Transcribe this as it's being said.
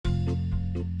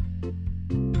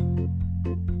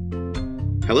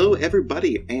Hello,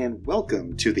 everybody, and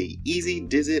welcome to the Easy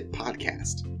Dizit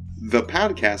podcast, the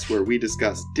podcast where we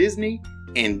discuss Disney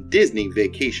and Disney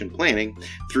vacation planning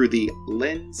through the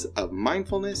lens of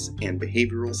mindfulness and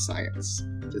behavioral science.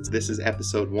 This is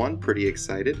episode 1. Pretty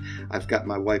excited. I've got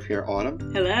my wife here,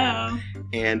 Autumn. Hello.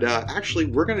 And actually,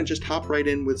 we're going to just hop right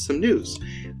in with some news.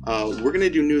 We're going to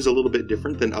do news a little bit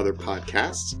different than other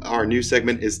podcasts. Our new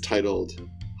segment is titled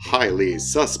Highly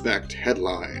Suspect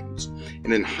Headlines.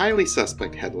 And in Highly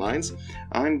Suspect Headlines,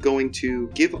 I'm going to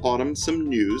give Autumn some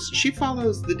news. She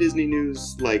follows the Disney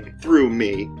news, through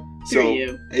me. So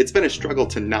it's been a struggle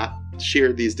to not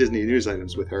share these Disney news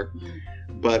items with her.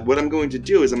 But what I'm going to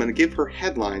do is I'm going to give her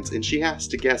headlines, and she has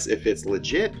to guess if it's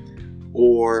legit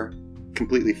or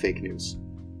completely fake news.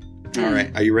 All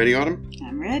right. Are you ready, Autumn?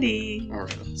 I'm ready. All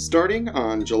right. Starting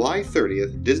on July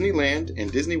 30th, Disneyland and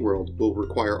Disney World will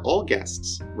require all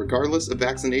guests, regardless of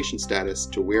vaccination status,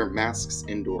 to wear masks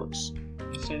indoors.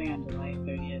 Starting on July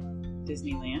 30th,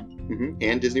 Disneyland?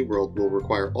 And Disney World will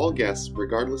require all guests,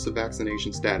 regardless of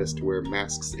vaccination status, to wear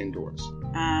masks indoors.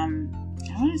 I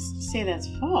want to say that's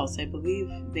false. I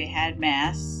believe they had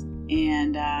masks,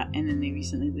 and then they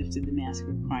recently lifted the mask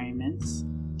requirements.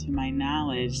 To my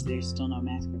knowledge, there's still no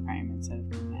mask requirements that have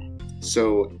come back.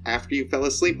 So after you fell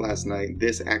asleep last night,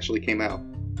 this actually came out.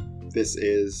 This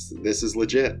is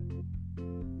legit.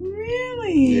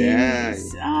 Really? Yeah.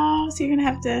 Oh, so you're going to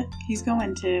have to... He's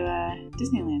going to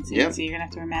Disneyland soon, yep. So you're going to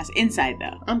have to wear a mask inside,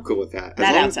 though. I'm cool with that.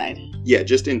 Not outside? Yeah,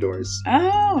 just indoors.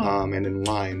 Oh. And in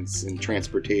lines and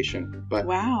transportation. But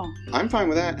wow. I'm fine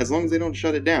with that, as long as they don't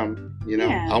shut it down.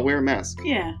 Yeah. I'll wear a mask.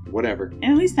 Yeah. Whatever. And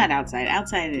at least not outside.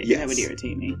 Outside, that would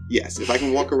irritate me. Yes, if I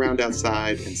can walk around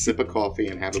outside and sip a coffee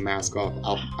and have a mask off,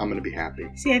 I'm going to be happy.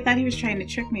 See, I thought he was trying to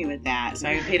trick me with that, so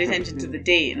I paid attention to the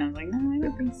date, and I was like, no, I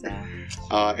don't think so.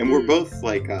 And we're both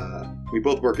we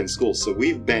both work in school, so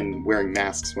we've been wearing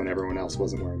masks when everyone else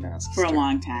wasn't wearing masks. For a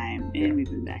long time, and we've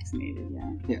been vaccinated,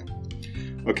 Yeah.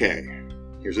 Okay,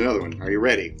 here's another one. Are you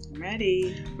ready? I'm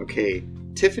ready. Okay,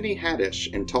 Tiffany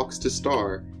Haddish and talks to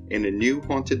star in a new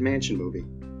Haunted Mansion movie,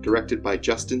 directed by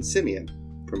Justin Simien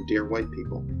from Dear White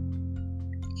People.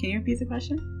 Can you repeat the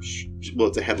question? Well,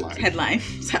 it's a headline. Headline.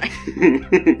 Sorry.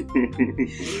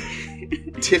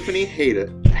 Tiffany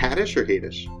Haddish or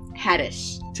Hadish?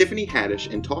 Haddish. Tiffany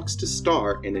Haddish and talks to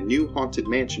star in a new Haunted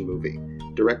Mansion movie,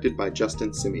 directed by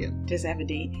Justin Simien. Does it have a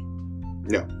date?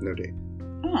 No date.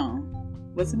 Oh.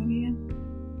 What's the movie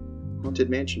again? Haunted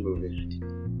Mansion movie.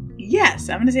 Yes,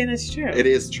 I'm going to say that's true. It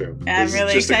is true. I'm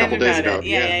really excited about ago. it.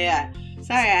 Yeah.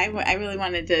 Sorry, I really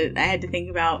wanted to... I had to think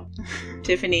about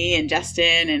Tiffany and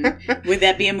Justin, and would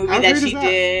that be a movie that she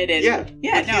did? And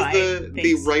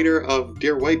he's the writer of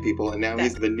Dear White People, and now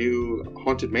he's the new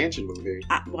Haunted Mansion movie.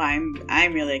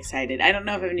 I'm really excited. I don't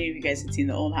know if any of you guys had seen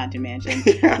the old Haunted Mansion,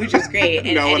 which was great.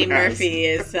 And Eddie Murphy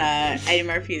is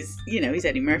he's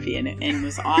Eddie Murphy in it, and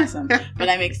was awesome. But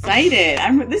I'm excited.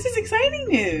 This is exciting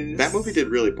news. That movie did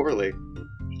really poorly.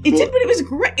 It did, but it was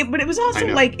great. But it was also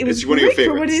it was great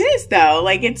for what it is, though.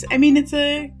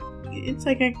 It's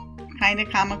like a kind of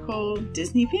comical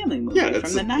Disney family movie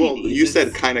from the 90s. Well, you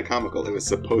said kind of comical. It was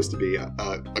supposed to be a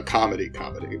comedy,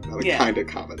 not a kind of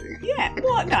comedy. Yeah.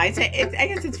 Well, no, I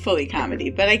guess it's fully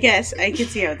comedy, but I guess I can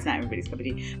see how it's not everybody's cup of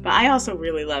tea. But I also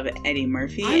really love Eddie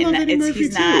Murphy,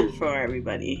 he's not for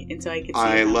everybody, and so I can see.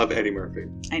 I love Eddie Murphy.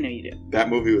 I know you do. That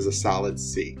movie was a solid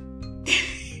C.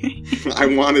 I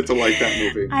wanted to like that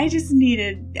movie.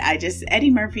 Eddie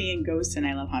Murphy and Ghost, and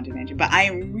I love Haunted Mansion. But I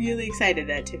am really excited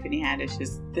that Tiffany Haddish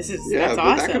that's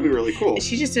awesome. That could be really cool.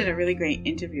 She just did a really great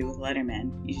interview with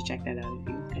Letterman. You should check that out if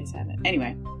you guys haven't.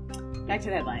 Anyway, back to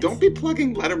the headlines. Don't be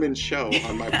plugging Letterman's show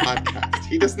on my podcast.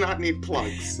 He does not need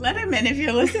plugs. Letterman, if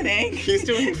you're listening. He's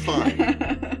doing fine.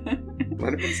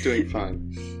 Letterman's doing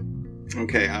fine.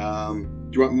 Okay, do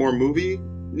you want more movie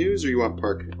news, or you want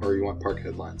park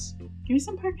headlines? Give me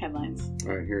some park headlines.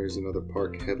 All right, here's another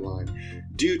park headline.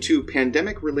 Due to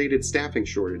pandemic-related staffing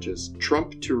shortages,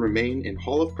 Trump to remain in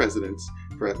Hall of Presidents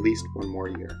for at least one more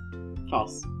year.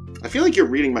 False. I feel like you're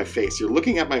reading my face. You're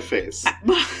looking at my face.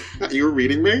 You're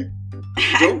reading me?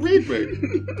 Don't read me.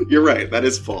 You're right. That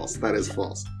is false.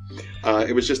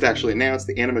 It was just actually announced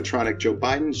the animatronic Joe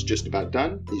Biden's just about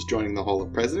done. He's joining the Hall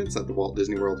of Presidents at the Walt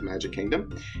Disney World Magic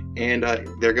Kingdom. And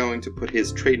they're going to put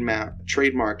his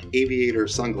trademark aviator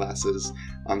sunglasses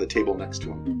on the table next to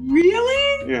him.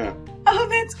 Really? Yeah. Oh,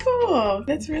 that's cool.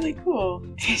 That's really cool.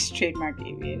 His trademark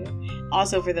aviator.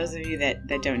 Also, for those of you that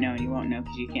don't know, and you won't know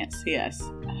because you can't see us,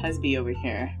 Husby over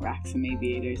here rocks some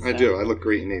aviators. So. I do. I look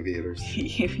great in aviators.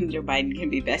 You and Joe Biden can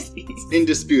be besties.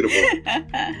 Indisputable.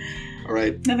 All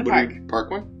right. Another park.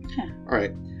 Park one? Huh. All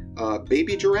right.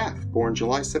 baby giraffe born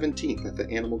July 17th at the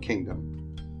Animal Kingdom.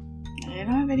 I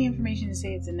don't have any information to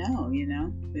say it's a no, you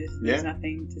know? There's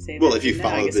nothing to say well, if you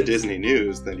follow the Disney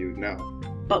news, then you would know.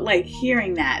 But, like,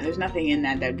 hearing that, there's nothing in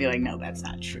that would be like, no, that's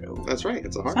not true. That's right.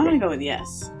 It's a hard one. I'm going to go with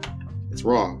yes. It's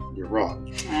wrong. You're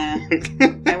wrong.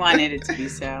 I wanted it to be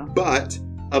so. But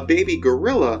a baby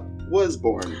gorilla was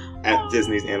born at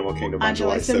Disney's Animal Kingdom on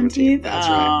July 17th. That's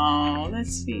right. Oh,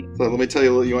 that's sweet. So let me tell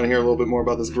you, you want to hear a little bit more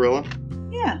about this gorilla?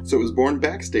 Yeah. So it was born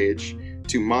backstage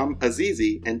to Mom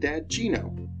Azizi and Dad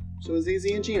Gino. So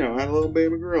Azizi and Gino had a little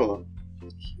baby gorilla.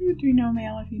 Cute. Do we know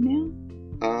male or female?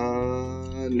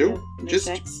 Nope. No just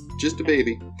sex? Just a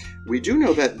baby. We do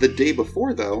know that the day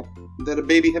before, though, that a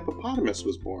baby hippopotamus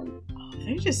was born. Oh,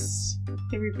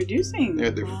 they're reproducing.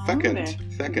 They're fecund.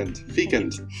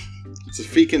 It's a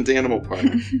fecund animal part.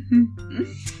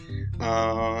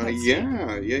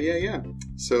 Yeah.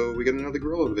 So we got another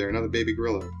gorilla over there, another baby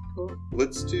gorilla. Cool.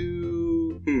 Let's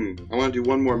do... I want to do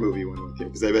one more movie one with you,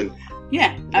 because I've been...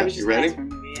 Yeah, I was just ready? for a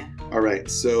movie, yeah. All right,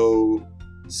 so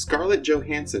Scarlett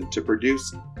Johansson to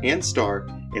produce and star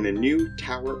in a new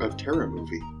Tower of Terror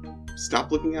movie.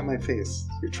 Stop looking at my face.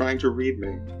 You're trying to read me.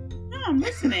 No, I'm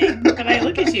listening, but I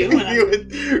look at you when You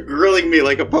were grilling me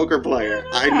like a poker player.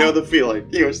 I know the feeling.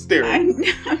 You were staring.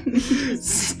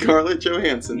 Scarlett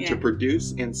Johansson to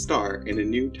produce and star in a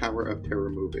new Tower of Terror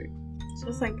movie. So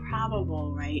it's like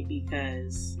probable, right?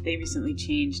 Because they recently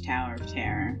changed Tower of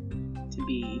Terror to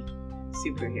be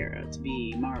superhero, to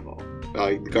be Marvel.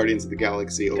 Guardians of the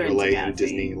Galaxy overlay in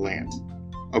Disneyland.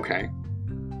 Okay.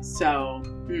 So,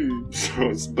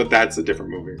 but that's a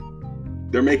different movie.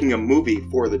 They're making a movie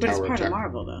for the Tower of Terror. But it's part of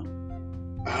Marvel, though.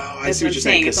 Oh, I see what you're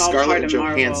saying. Because Scarlett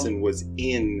Johansson was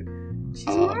in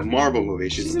a Marvel movie.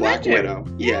 She's Black Widow.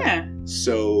 Yeah.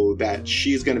 So that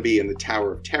she's going to be in the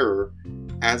Tower of Terror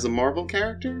as a Marvel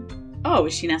character? Oh,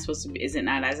 is she not supposed to be? Is it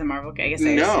not as a Marvel character?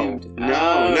 I guess I assumed.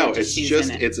 No.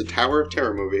 It's a Tower of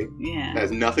Terror movie. Yeah. It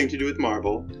has nothing to do with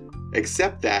Marvel.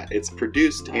 Except that it's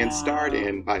produced and starred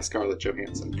in by Scarlett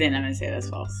Johansson. Then I'm going to say that's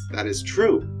false. That is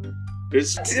true.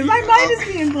 My mind is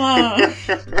being blown.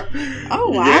 Oh,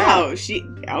 wow.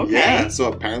 Yeah. Okay. Yeah,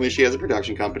 so apparently she has a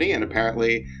production company, and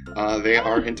apparently they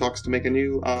are in talks to make a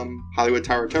new Hollywood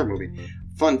Tower of Terror movie.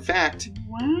 Fun fact.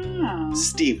 Wow.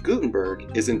 Steve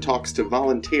Guttenberg is in talks to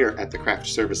volunteer at the craft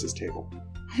services table.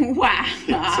 Wow.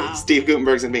 So Steve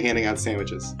Guttenberg's going to be handing out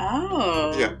sandwiches.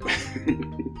 Oh. Yeah.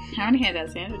 I want to hand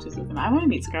out sandwiches with him. I want to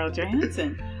meet Scarlett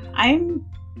Johansson. I'm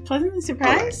pleasantly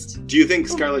surprised. Right. Do you think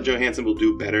Scarlett Johansson will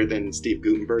do better than Steve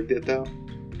Guttenberg did, though?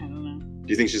 I don't know. Do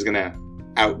you think she's going to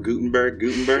out-Gutenberg?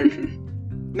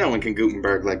 No one can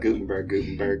Gutenberg like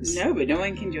Gutenbergs. No, but no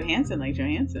one can Johansson like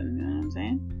Johansson. You know what I'm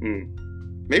saying?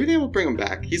 Maybe they will bring him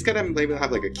back. He's got to maybe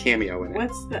have like a cameo in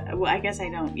it. Well, I guess I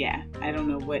don't. Yeah, I don't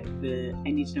know I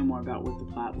need to know more about what the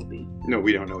plot will be. No,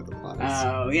 we don't know what the plot is.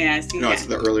 Oh, yeah. It's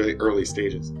the early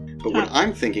stages. But what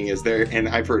I'm thinking is and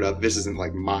I've heard of, this isn't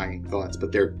like my thoughts,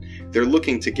 but they're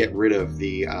looking to get rid of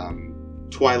the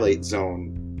Twilight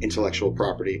Zone intellectual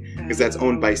property because that's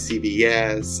owned by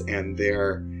CBS, and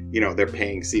they're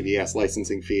paying CBS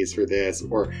licensing fees for this,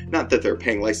 or not that they're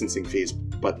paying licensing fees,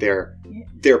 but they're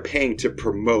paying to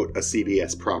promote a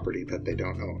CBS property that they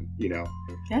don't own,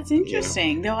 That's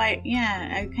interesting. Though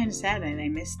I'm kind of sad that I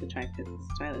missed the Twilight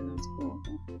Zone's cool.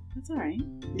 That's all right.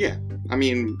 Yeah. I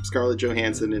mean, Scarlett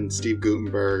Johansson and Steve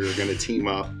Guttenberg are going to team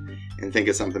up and think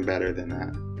of something better than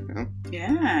that.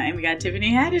 Yeah, and we got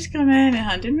Tiffany Haddish coming in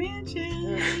Haunted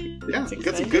Mansion. Yeah, we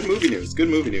got some good movie news.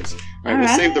 All right, we'll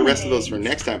save the rest of those for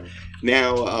next time.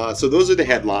 Now, so those are the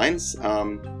headlines.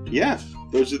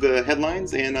 Those are the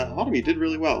headlines, and Autumn, you did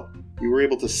really well. You were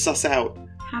able to suss out.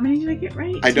 How many did I get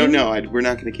right? I don't know. We're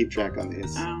not going to keep track on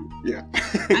these. Oh. Yeah.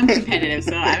 I'm competitive,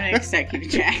 so I'm going to start keeping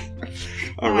track.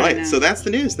 All right, so that's the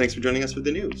news. Thanks for joining us for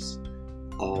the news.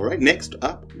 All right, next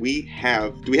up do we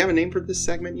have a name for this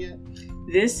segment yet?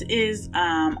 This is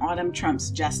Autumn Trumps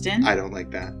Justin. I don't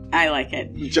like that. I like it.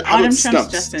 Autumn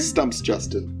Trumps Justin. Stumps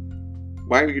Justin.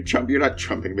 Why are you You're not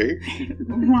trumping me.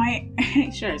 Why?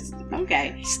 Sure.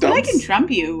 Okay. Stumps? But I can trump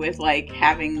you with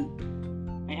having.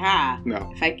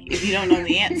 No. If you don't know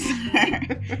the answer,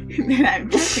 then I'm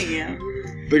trumping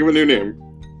you. Think of a new name.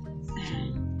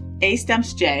 A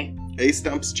Stumps J. A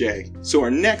Stumps J. So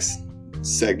our next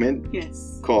segment.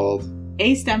 Yes. Called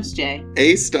A Stumps J.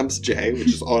 A Stumps J, which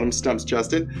is Autumn Stumps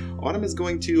Justin. Autumn is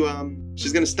going to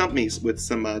she's going to stump me with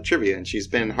some trivia, and she's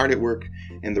been hard at work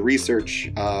in the research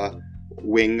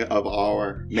wing of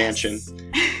our mansion,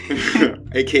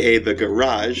 aka the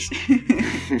garage,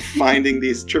 finding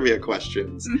these trivia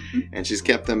questions, and she's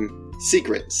kept them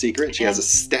Secret. She has a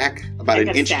stack about an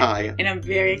inch high. And I'm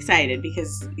very excited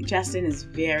because Justin is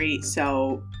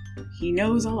he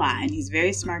knows a lot, and he's a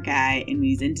very smart guy, and when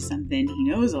he's into something, he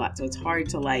knows a lot. So it's hard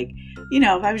to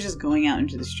if I was just going out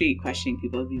into the street questioning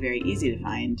people, it'd be very easy to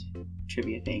find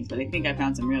trivia things. But I think I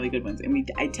found some really good ones. And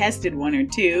I tested one or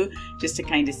two just to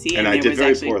kind of see. And I did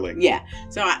very poorly. Yeah.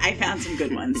 So I found some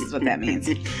good ones is what that means.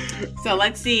 So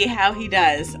let's see how he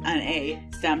does on A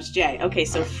Stumps J. Okay,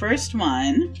 so first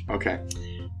one. Okay.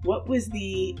 What was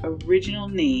the original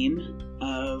name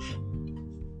of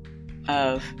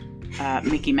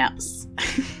Mickey Mouse?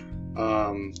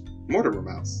 Mortimer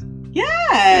Mouse.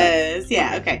 Yes.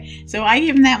 Yeah. Okay. So I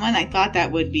gave him that one. I thought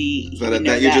that would be.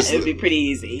 It would be pretty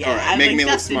easy. Yeah. All right. Make me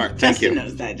look smart. Thank you.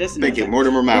 Knows that. Justin Thank knows you.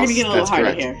 Mortimer Mouse. We're gonna get a little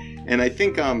harder correct. Here. And I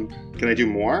think can I do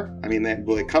more? I mean,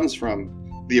 it comes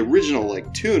from the original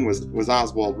tune was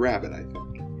Oswald Rabbit, I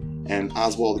think, and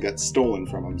Oswald got stolen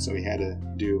from him, so he had to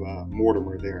do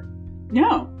Mortimer there.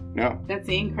 No. That's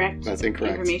incorrect. That's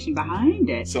incorrect. Information behind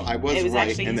it. So I was right. It was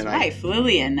actually his wife,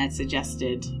 Lillian, that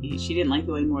suggested. She didn't like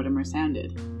the way Mortimer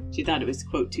sounded. She thought it was,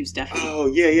 quote, too stuffy. Oh,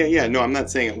 yeah. No, I'm not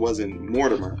saying it wasn't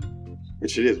Mortimer,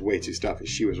 which it is way too stuffy.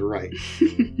 She was right.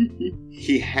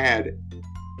 He had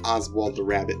Oswald the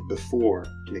Rabbit before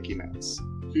Mickey Mouse.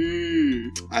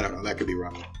 I don't know. That could be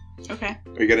wrong. Okay.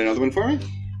 You got another one for me?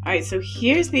 All right. So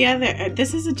here's the other.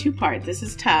 This is a two-part. This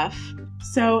is tough.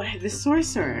 So the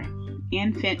sorcerer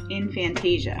in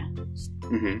Fantasia.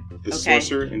 Mm-hmm. The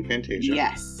sorcerer in Fantasia.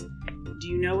 Yes. Do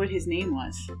you know what his name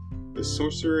was? The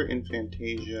sorcerer in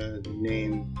Fantasia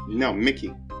name... No,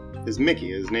 Mickey. His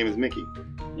name is Mickey.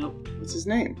 Nope. What's his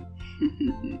name?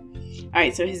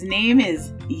 Alright, so his name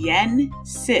is Yen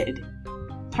Sid.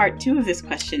 Part 2 of this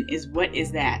question is, what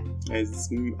is that? It's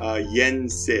Yen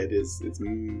Sid. It's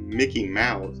Mickey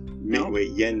Mouse. Nope.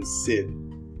 Wait, Yen Sid.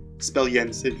 Spell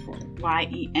Yen Sid for me.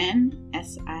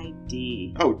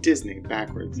 YENSID. Oh, Disney.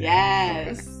 Backwards.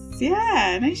 Yes. Okay.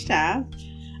 Yeah, nice job.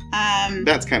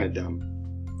 That's kind of dumb.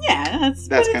 Yeah,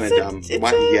 that's kind of dumb.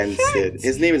 Why Yen Sid?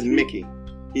 His name is Mickey.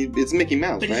 It's Mickey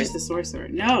Mouse, but right? But he's just the sorcerer.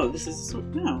 No, this is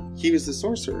no. He was the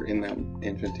sorcerer in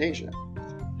Fantasia.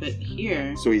 But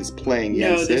here. So he's playing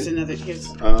Yen Sid? No, there's another.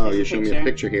 You're showing me a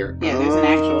picture here. Yeah, there's an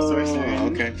actual sorcerer.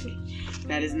 Okay.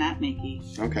 That is not Mickey.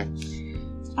 Okay.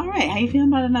 All right, how you feeling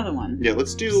about another one? Yeah,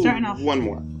 let's do one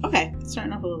more. Okay,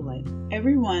 starting off a little light.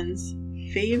 Everyone's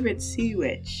favorite sea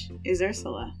witch is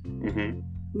Ursula. Mm-hmm.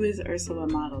 Who is Ursula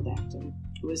modeled after?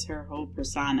 Who is her whole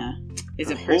persona?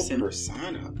 Is a person. Whole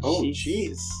persona? Oh,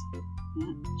 jeez.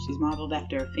 Yeah, she's modeled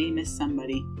after a famous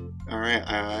somebody. All right,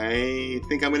 I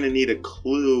think I'm going to need a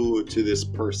clue to this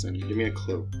person. Give me a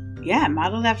clue. Yeah,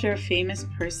 modeled after a famous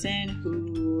person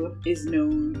who is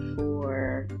known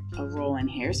for a role in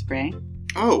Hairspray.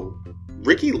 Oh,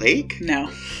 Ricky Lake?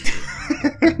 No.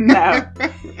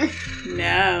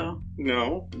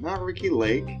 No, not Ricky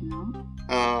Lake. No.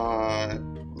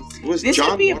 Was this John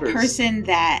could be Waters. A person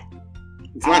that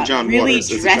it's not John really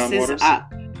Waters. dresses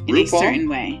up in RuPaul? a certain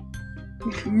way.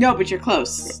 No, but you're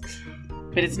close.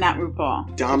 But it's not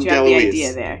RuPaul. Dom DeLuise. You have the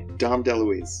idea there. Dom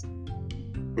DeLuise.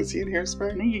 Was he in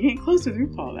Hairspray? No, you're getting close with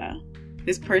RuPaul though.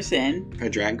 This person. A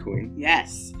drag queen.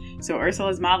 Yes. So Ursula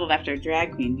is modeled after a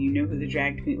drag queen. Do you know what the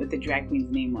drag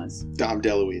queen's name was? Dom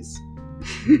DeLuise.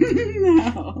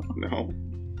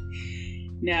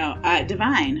 No.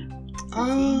 Divine.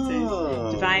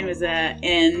 Oh. Divine was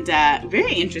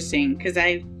very interesting because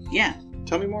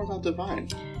Tell me more about Divine.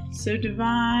 So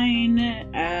Divine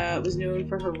was known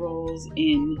for her roles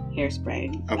in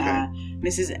Hairspray. Okay.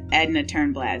 Mrs. Edna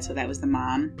Turnblad, so that was the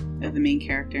mom of the main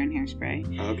character in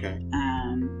Hairspray. Okay.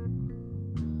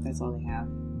 That's all they have.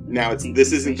 Now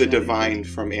this isn't the Divine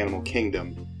from Animal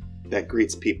Kingdom that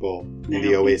greets people in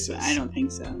the Oasis. I don't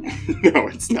think so. No, no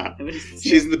it's not.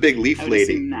 She's the big leaf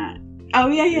lady. Not. Oh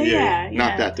yeah.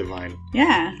 Not that Divine.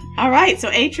 Yeah. All right. So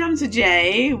A trumps a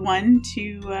J. 1,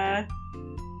 2.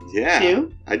 Yeah.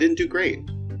 2. I didn't do great.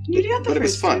 You got the but first it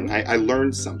was fun. two. I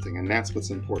learned something, and that's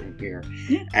what's important here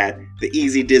at the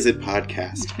Easy Diz It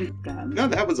podcast. No,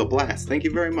 that was a blast. Thank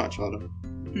you very much, Autumn.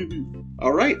 Mm-hmm.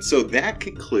 All right, so that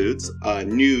concludes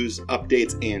news,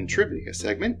 updates, and trivia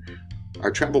segment. Our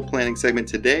travel planning segment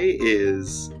today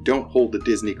is Don't Hold a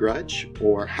Disney Grudge,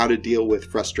 or How to Deal with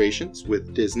Frustrations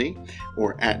with Disney,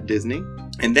 or at Disney.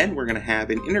 And then we're going to have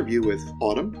an interview with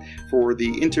Autumn for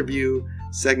the interview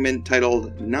segment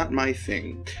titled Not My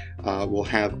Thing. We'll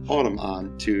have Autumn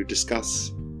on to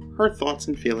discuss her thoughts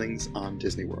and feelings on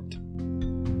Disney World.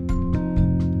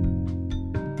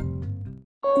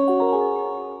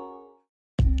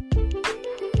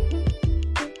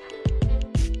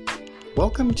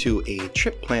 welcome to a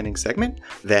trip planning segment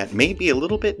that may be a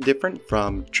little bit different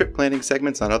from trip planning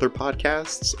segments on other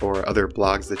podcasts or other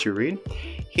blogs that you read.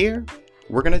 Here,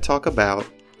 we're going to talk about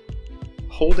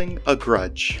holding a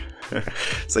grudge.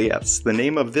 So yes, the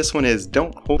name of this one is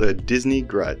Don't Hold a Disney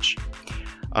Grudge.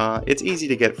 It's easy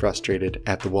to get frustrated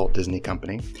at the Walt Disney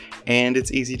Company, and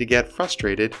it's easy to get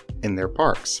frustrated in their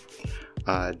parks.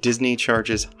 Disney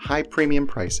charges high premium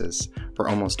prices for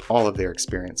almost all of their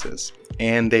experiences,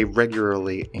 and they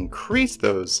regularly increase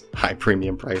those high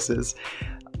premium prices,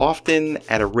 often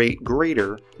at a rate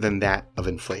greater than that of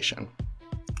inflation.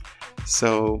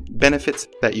 So benefits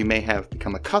that you may have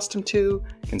become accustomed to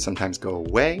can sometimes go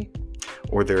away,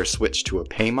 or they're switched to a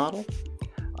pay model.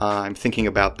 I'm thinking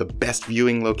about the best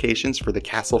viewing locations for the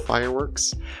castle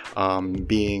fireworks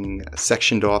being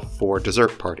sectioned off for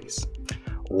dessert parties,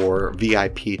 or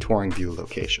VIP touring view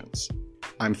locations.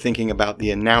 I'm thinking about the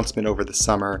announcement over the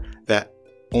summer that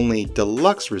only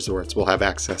deluxe resorts will have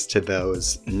access to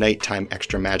those nighttime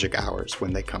extra magic hours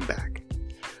when they come back.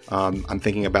 I'm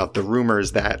thinking about the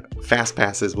rumors that Fast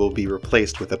Passes will be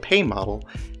replaced with a pay model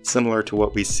similar to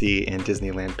what we see in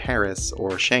Disneyland Paris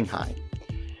or Shanghai.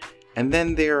 And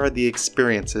then there are the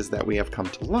experiences that we have come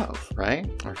to love, right?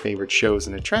 Our favorite shows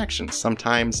and attractions.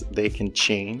 Sometimes they can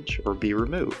change or be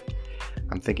removed.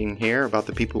 I'm thinking here about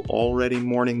the people already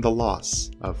mourning the loss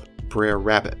of Brer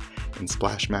Rabbit in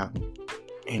Splash Mountain.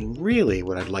 And really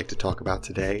what I'd like to talk about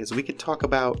today is we could talk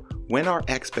about when our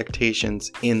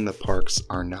expectations in the parks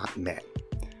are not met.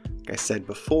 Like I said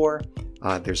before,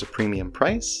 there's a premium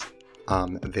price.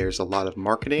 There's a lot of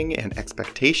marketing and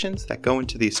expectations that go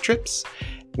into these trips.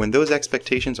 When those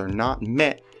expectations are not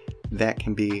met, that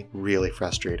can be really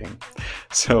frustrating.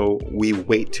 So we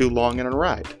wait too long in a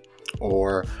ride,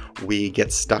 or we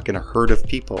get stuck in a herd of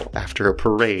people after a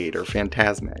parade or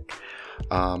Fantasmic.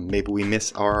 Maybe we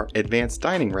miss our advanced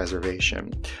dining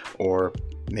reservation, or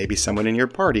maybe someone in your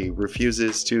party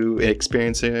refuses to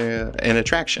experience an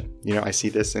attraction. I see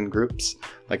this in groups.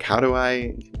 Like, how do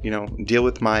I, deal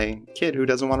with my kid who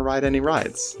doesn't want to ride any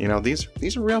rides?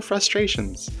 These are real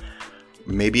frustrations.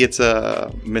 Maybe it's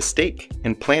a mistake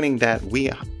in planning that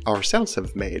we ourselves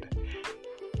have made.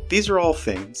 These are all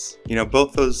things,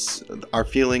 both those are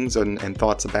feelings and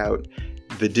thoughts about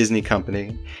the Disney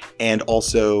company, and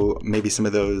also maybe some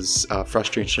of those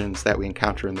frustrations that we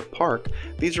encounter in the park.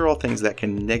 These are all things that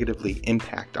can negatively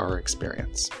impact our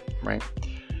experience, right?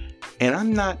 And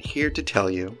I'm not here to tell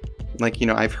you,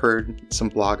 I've heard some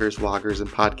bloggers, vloggers, and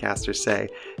podcasters say,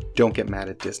 don't get mad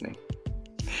at Disney.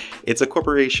 It's a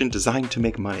corporation designed to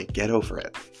make money. Get over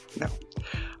it.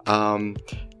 No.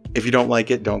 If you don't like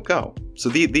it, don't go. So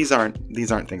these aren't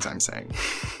things I'm saying.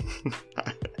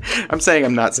 I'm saying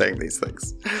I'm not saying these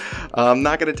things. I'm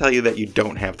not going to tell you that you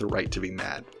don't have the right to be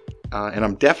mad. And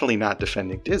I'm definitely not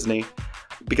defending Disney,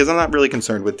 because I'm not really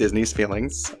concerned with Disney's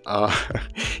feelings.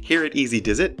 Here at Easy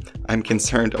Dizzit, I'm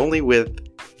concerned only with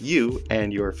you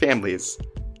and your family's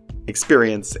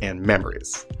experience and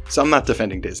memories. So I'm not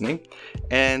defending Disney.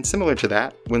 And similar to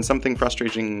that, when something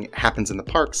frustrating happens in the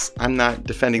parks, I'm not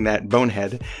defending that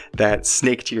bonehead that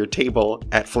snaked your table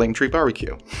at Flame Tree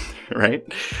Barbecue, right?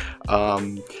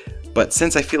 But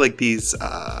since I feel like these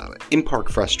in-park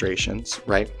frustrations,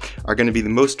 right, are going to be the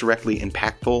most directly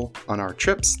impactful on our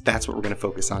trips, that's what we're going to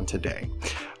focus on today.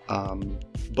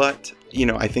 But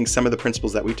I think some of the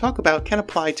principles that we talk about can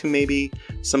apply to maybe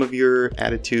some of your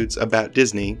attitudes about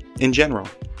Disney in general,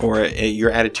 or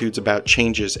your attitudes about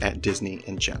changes at Disney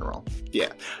in general.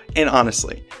 Yeah, and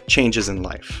honestly, changes in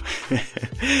life.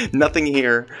 Nothing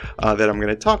here that I'm going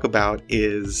to talk about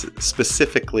is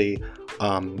specifically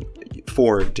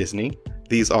for Disney.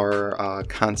 These are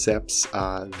concepts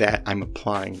that I'm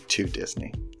applying to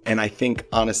Disney. And I think,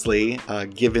 honestly,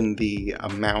 given the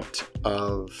amount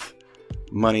of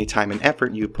money, time, and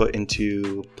effort you put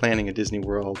into planning a Disney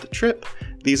World trip,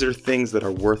 these are things that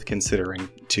are worth considering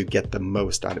to get the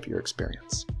most out of your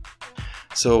experience.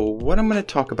 So what I'm going to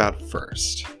talk about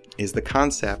first is the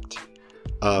concept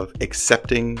of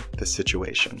accepting the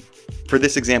situation. For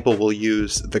this example, we'll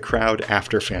use the crowd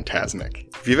after Fantasmic.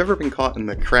 If you've ever been caught in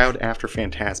the crowd after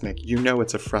Fantasmic, you know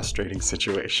it's a frustrating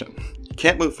situation. You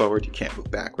can't move forward, you can't move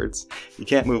backwards, you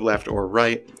can't move left or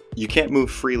right, you can't move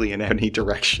freely in any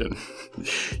direction.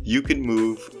 You can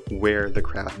move where the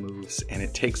crowd moves, and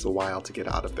it takes a while to get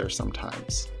out of there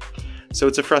sometimes. So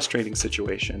it's a frustrating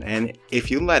situation, and if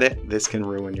you let it, this can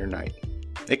ruin your night.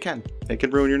 It can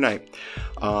ruin your night.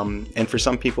 And for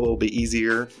some people it'll be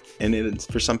easier, and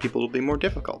for some people it'll be more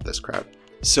difficult, this crowd.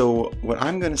 So what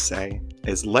I'm going to say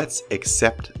is, let's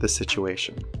accept the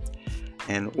situation.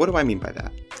 And what do I mean by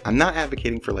that? I'm not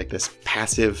advocating for like this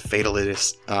passive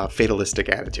fatalistic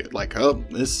attitude. Like, oh,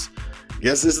 guess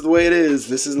this is the way it is.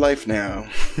 This is life now.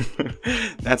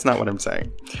 That's not what I'm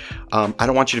saying. I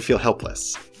don't want you to feel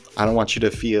helpless. I don't want you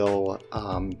to feel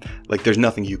like there's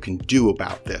nothing you can do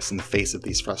about this in the face of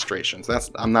these frustrations.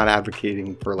 I'm not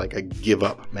advocating for like a give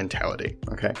up mentality,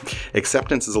 okay?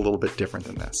 Acceptance is a little bit different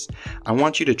than this. I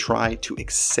want you to try to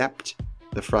accept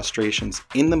the frustrations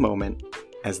in the moment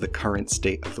as the current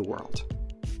state of the world,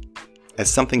 as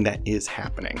something that is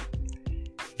happening,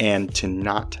 and to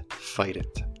not fight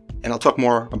it. And I'll talk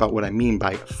more about what I mean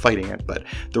by fighting it, but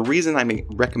the reason I'm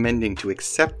recommending to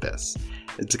accept this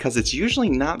is because it's usually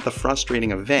not the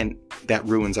frustrating event that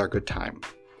ruins our good time,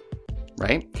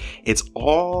 right? It's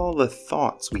all the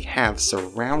thoughts we have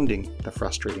surrounding the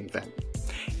frustrating event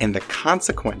and the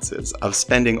consequences of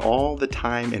spending all the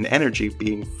time and energy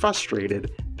being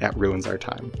frustrated that ruins our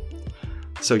time.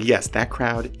 So yes, that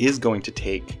crowd is going to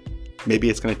take, maybe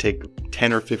it's going to take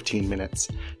 10 or 15 minutes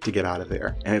to get out of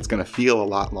there, and it's going to feel a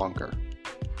lot longer.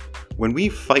 When we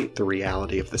fight the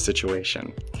reality of the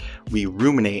situation, we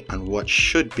ruminate on what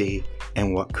should be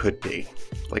and what could be.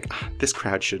 Like, this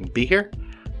crowd shouldn't be here.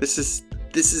 This is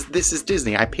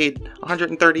Disney. I paid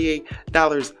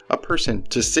 $138 a person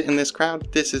to sit in this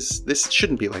crowd. This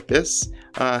shouldn't be like this.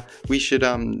 They should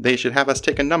have us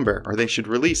take a number, or they should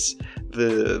release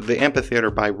the amphitheater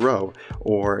by row,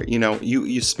 or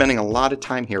you spending a lot of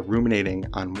time here ruminating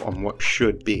on what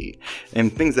should be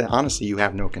and things that honestly you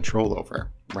have no control over,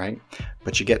 right?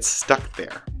 But you get stuck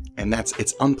there, and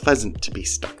it's unpleasant to be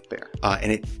stuck there, and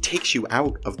it takes you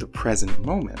out of the present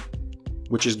moment,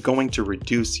 which is going to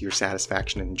reduce your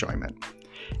satisfaction and enjoyment.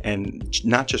 And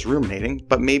not just ruminating,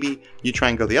 but maybe you try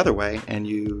and go the other way and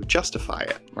you justify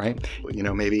it, right?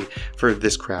 Maybe for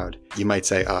this crowd, you might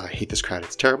say, I hate this crowd,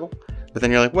 it's terrible. But then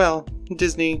you're like, well,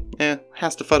 Disney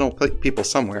has to funnel people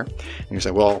somewhere. And you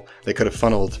say, well, they could have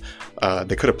planned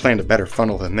a better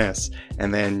funnel than this.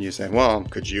 And then you say, well,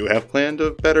 could you have planned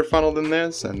a better funnel than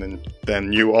this? And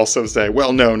then you also say,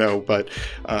 well, no, but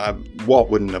Walt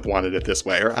wouldn't have wanted it this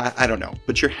way. Or I don't know.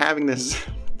 But you're having this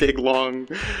big, long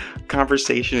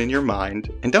conversation in your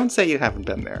mind. And don't say you haven't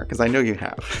been there, because I know you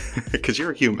have, because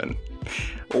you're a human.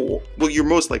 Well, you're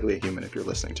most likely a human if you're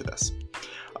listening to this.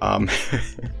 I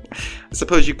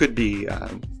suppose you could be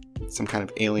some kind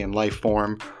of alien life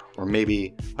form, or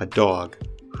maybe a dog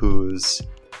whose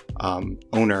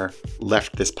owner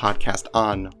left this podcast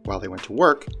on while they went to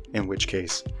work, in which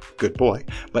case, good boy.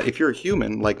 But if you're a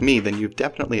human like me, then you've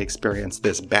definitely experienced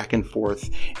this back and forth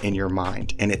in your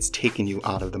mind, and it's taken you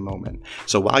out of the moment.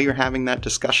 So while you're having that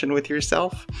discussion with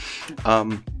yourself,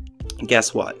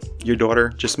 guess what? Your daughter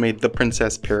just made the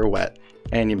princess pirouette,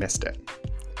 and you missed it.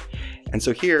 And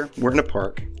so here, we're in a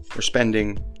park, we're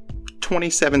spending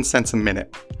 27 cents a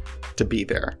minute to be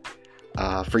there.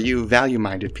 For you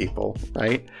value-minded people,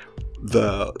 right?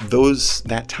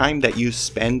 That time that you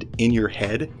spend in your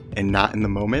head and not in the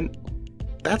moment,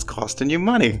 that's costing you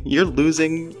money. You're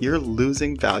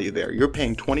losing value there. You're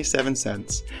paying 27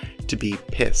 cents to be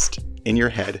pissed in your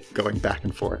head going back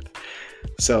and forth.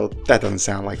 So that doesn't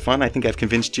sound like fun. I think I've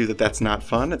convinced you that that's not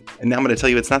fun. And now I'm going to tell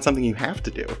you it's not something you have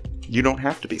to do. You don't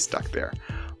have to be stuck there.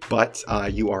 But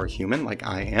you are human like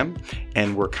I am,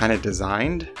 and we're kind of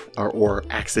designed, or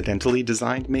accidentally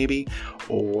designed maybe,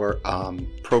 or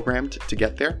programmed to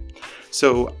get there.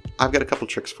 So I've got a couple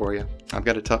tricks for you. I've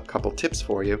got a couple tips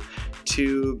for you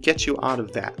to get you out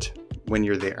of that when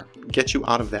you're there. Get you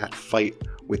out of that fight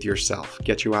with yourself.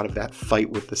 Get you out of that fight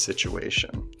with the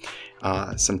situation.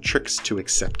 Some tricks to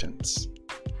acceptance.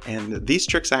 And these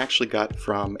tricks I actually got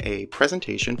from a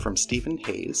presentation from Stephen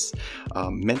Hayes,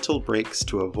 Mental Breaks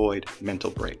to Avoid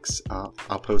Mental Breaks.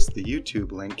 I'll post the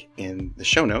YouTube link in the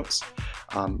show notes.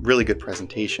 Really good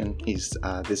presentation. He's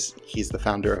the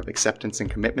founder of Acceptance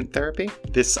and Commitment Therapy.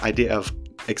 This idea of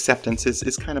acceptance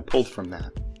is kind of pulled from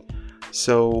that.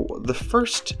 So the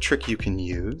first trick you can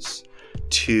use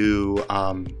to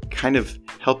kind of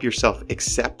help yourself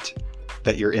accept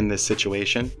that you're in this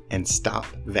situation and stop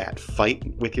that fight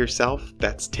with yourself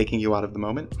that's taking you out of the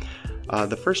moment.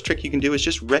 The first trick you can do is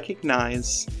just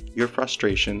recognize your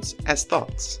frustrations as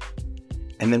thoughts,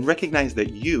 and then recognize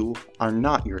that you are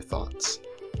not your thoughts.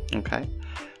 Okay?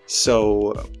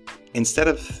 So instead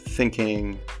of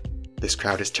thinking, this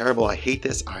crowd is terrible, I hate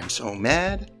this, I'm so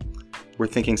mad, we're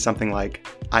thinking something like,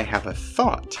 I have a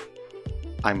thought,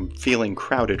 I'm feeling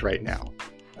crowded right now.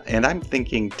 And I'm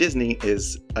thinking Disney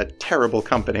is a terrible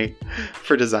company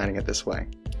for designing it this way.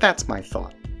 That's my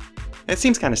thought. It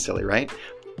seems kind of silly, right?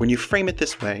 When you frame it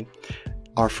this way,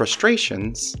 our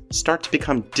frustrations start to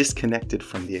become disconnected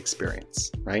from the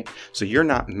experience, right? So you're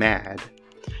not mad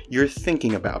you're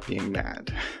thinking about being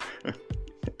mad.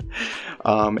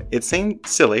 It seems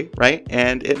silly, right?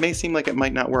 And it may seem like it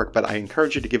might not work, but I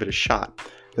encourage you to give it a shot.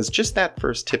 Because just that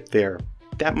first tip there,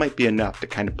 that might be enough to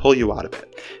kind of pull you out of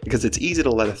it. Because it's easy to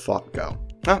let a thought go.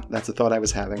 Oh, that's a thought I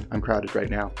was having. I'm crowded right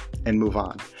now. And move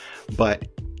on. But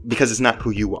because it's not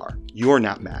who you are. You're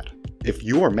not mad. If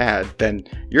you're mad, then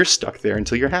you're stuck there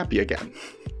until you're happy again.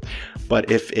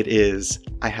 But if it is,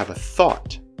 I have a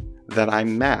thought that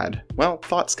I'm mad, well,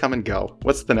 thoughts come and go.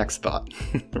 What's the next thought,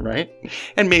 right?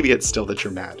 And maybe it's still that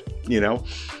you're mad,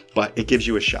 but it gives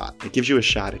you a shot. It gives you a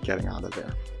shot at getting out of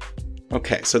there.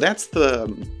 Okay, so that's the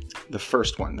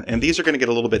first one. And these are going to get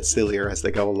a little bit sillier as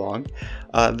they go along.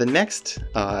 The next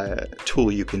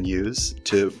tool you can use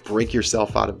to break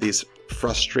yourself out of these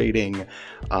frustrating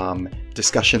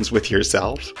discussions with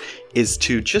yourself is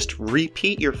to just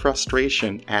repeat your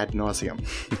frustration ad nauseum.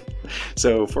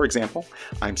 So, for example,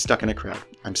 I'm stuck in a crowd.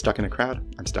 I'm stuck in a crowd.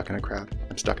 I'm stuck in a crowd.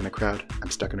 I'm stuck in a crowd. I'm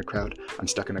stuck in a crowd. I'm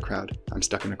stuck in a crowd. I'm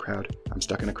stuck in a crowd. I'm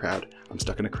stuck in a crowd. I'm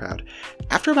stuck in a crowd.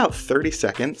 After about 30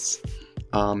 seconds,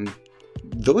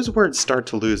 those words start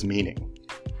to lose meaning.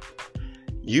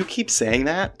 You keep saying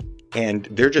that, and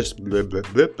they're just blah, blah,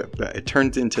 blah, blah, blah. It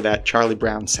turns into that Charlie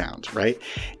Brown sound, right?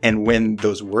 And when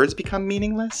those words become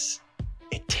meaningless,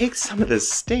 it takes some of the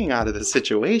sting out of the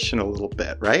situation a little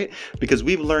bit, right? Because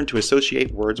we've learned to associate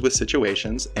words with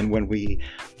situations, and when we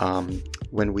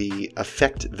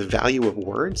affect the value of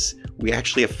words, we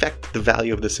actually affect the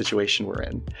value of the situation we're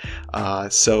in.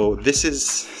 So this is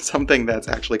something that's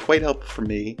actually quite helpful for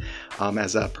me.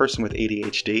 As a person with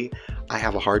ADHD, I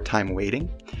have a hard time waiting.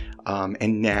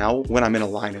 And now when I'm in a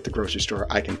line at the grocery store,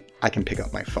 I can pick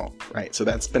up my phone, right? So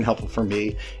that's been helpful for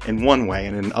me in one way,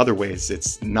 and in other ways,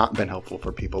 it's not been helpful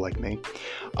for people like me.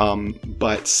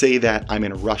 But say that I'm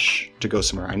in a rush to go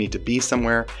somewhere. I need to be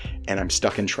somewhere and I'm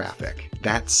stuck in traffic.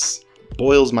 That's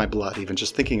boils my blood, even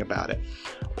just thinking about it.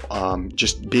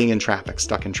 Just being in traffic,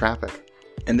 stuck in traffic.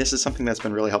 And this is something that's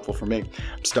been really helpful for me.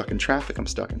 I'm stuck in traffic, I'm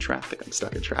stuck in traffic, I'm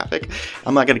stuck in traffic.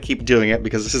 I'm not going to keep doing it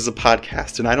because this is a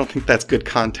podcast and I don't think that's good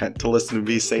content to listen to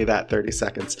me say that 30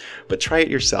 seconds. But try it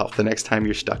yourself the next time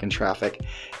you're stuck in traffic.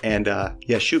 And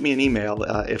shoot me an email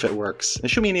if it works.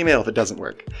 And shoot me an email if it doesn't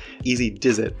work.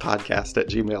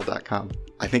 easydizitpodcast@gmail.com.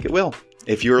 I think it will.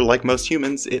 If you're like most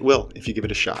humans, it will if you give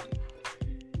it a shot.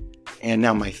 And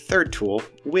now my third tool,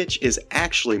 which is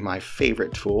actually my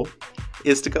favorite tool,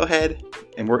 is to go ahead,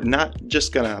 and we're not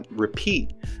just going to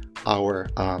repeat our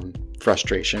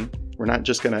frustration. We're not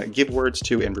just going to give words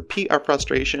to and repeat our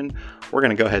frustration. We're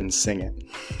going to go ahead and sing it.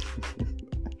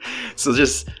 So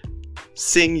just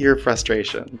sing your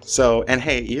frustration. So, and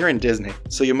hey, you're in Disney,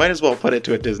 so you might as well put it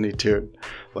to a Disney tune.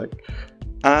 Like,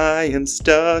 I am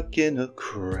stuck in a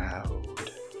crowd.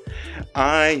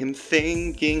 I am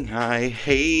thinking I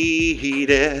hate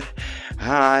it.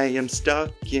 I am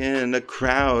stuck in a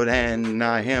crowd and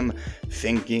I am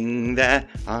thinking that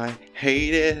I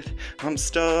hate it. I'm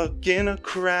stuck in a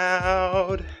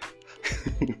crowd.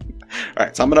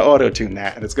 Alright, so I'm going to auto-tune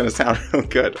that and it's going to sound real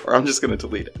good, or I'm just going to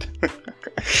delete it.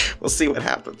 We'll see what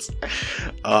happens.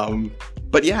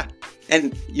 But yeah,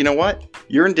 and you know what?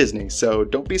 You're in Disney, so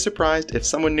don't be surprised if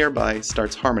someone nearby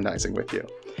starts harmonizing with you.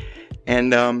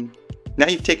 And now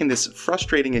you've taken this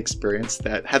frustrating experience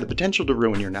that had the potential to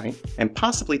ruin your night and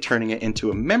possibly turning it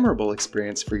into a memorable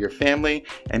experience for your family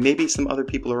and maybe some other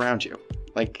people around you.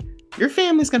 Like, your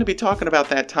family's going to be talking about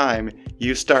that time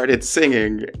you started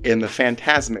singing in the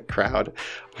Fantasmic crowd.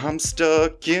 I'm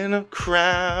stuck in a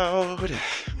crowd.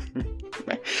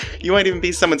 You might even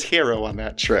be someone's hero on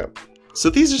that trip. So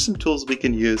these are some tools we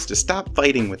can use to stop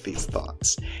fighting with these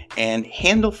thoughts and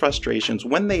handle frustrations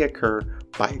when they occur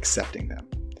by accepting them.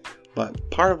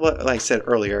 But part of what I said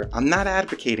earlier, I'm not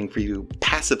advocating for you to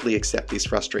passively accept these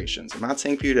frustrations. I'm not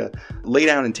saying for you to lay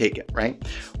down and take it, right?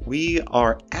 We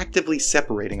are actively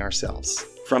separating ourselves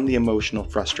from the emotional,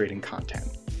 frustrating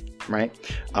content, right?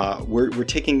 We're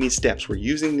taking these steps. We're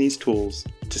using these tools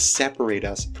to separate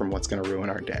us from what's going to ruin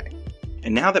our day.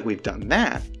 And now that we've done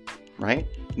that, right?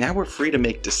 Now we're free to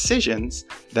make decisions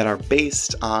that are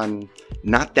based on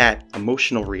not that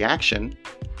emotional reaction.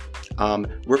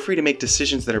 We're free to make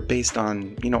decisions that are based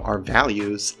on, our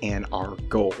values and our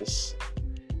goals.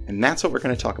 And that's what we're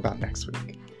going to talk about next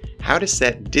week. How to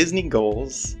set Disney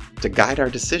goals to guide our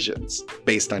decisions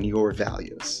based on your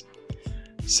values.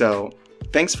 So,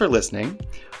 thanks for listening.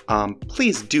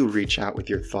 Please do reach out with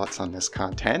your thoughts on this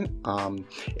content.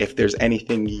 If there's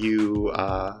anything you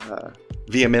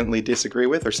vehemently disagree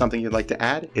with or something you'd like to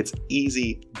add, it's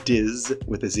easydiz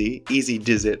with a Z,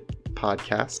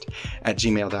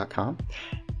 easydizitpodcast@gmail.com.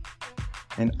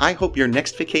 And I hope your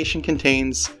next vacation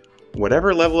contains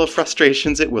whatever level of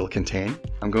frustrations it will contain.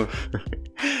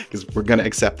 Because we're going to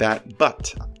accept that,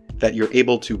 but that you're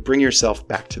able to bring yourself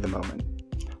back to the moment.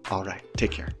 All right,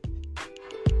 take care.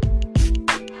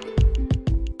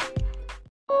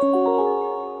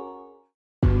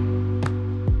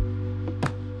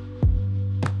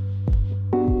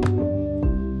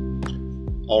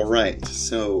 All right,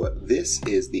 so this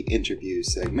is the interview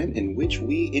segment in which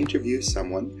we interview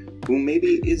someone who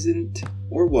maybe isn't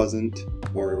or wasn't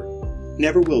or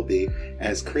never will be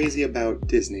as crazy about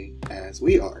Disney as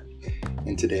we are.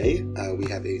 And today we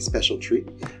have a special treat.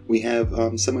 We have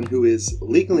someone who is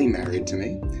legally married to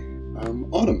me,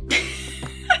 Autumn.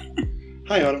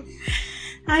 Hi, Autumn.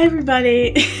 Hi,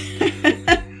 everybody.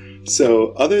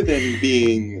 So, other than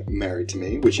being married to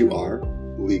me, which you are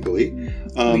legally,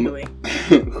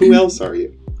 who else are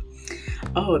you?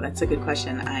 Oh, that's a good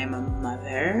question. I'm a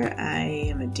mother. I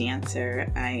am a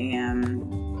dancer. I am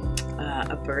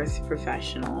a birth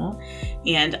professional.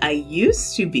 And I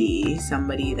used to be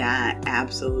somebody that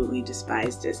absolutely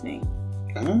despised Disney.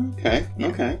 Okay, yeah.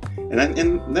 Okay.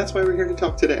 And that's why we're here to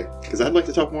talk today, because I'd like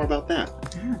to talk more about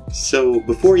that. Yeah. So,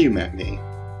 before you met me,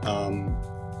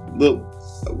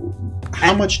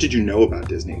 how much did you know about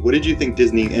Disney? What did you think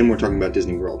Disney, and we're talking about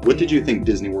Disney World, what did you think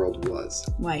Disney World was?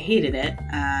 Well, I hated it.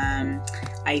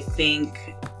 I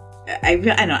think, I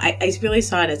don't know, I really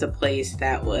saw it as a place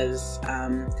that was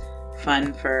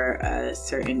fun for a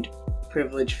certain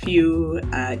privileged few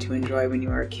to enjoy when you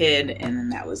were a kid, and then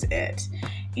that was it.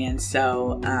 And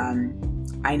so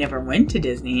I never went to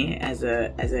Disney as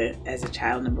a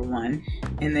child, number one.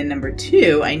 And then number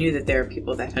two, I knew that there were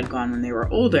people that had gone when they were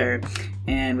older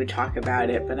and would talk about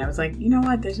it. But I was like, you know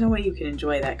what? There's no way you can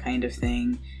enjoy that kind of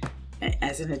thing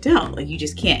as an adult. Like, you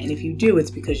just can't. And if you do,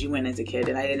 it's because you went as a kid.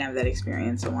 And I didn't have that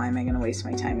experience. So why am I going to waste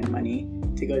my time and money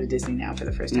to go to Disney now for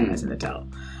the first time as an adult?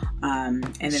 And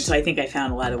then so I think I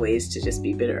found a lot of ways to just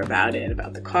be bitter about it,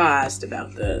 about the cost,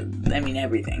 about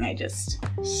everything.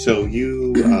 So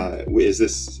you, is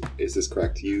this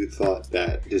correct? You thought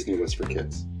that Disney was for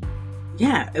kids?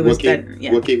 Yeah, it was.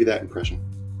 What gave you that impression?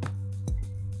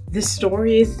 The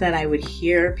stories that I would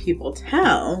hear people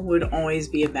tell would always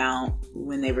be about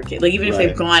when they were kids. Like, even if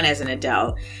they've gone as an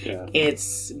adult,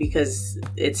 it's because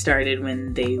it started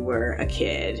when they were a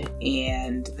kid.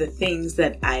 And the things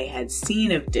that I had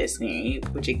seen of Disney,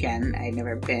 which again, I'd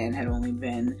never been, had only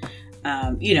been,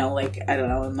 like, I don't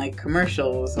know, in like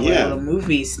commercials or little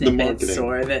movie snippets,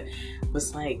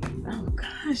 was like, oh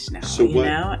gosh, no,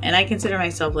 know? And I consider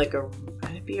myself like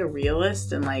I'd be a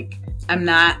realist, and like,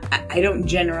 I don't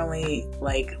generally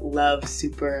like love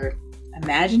super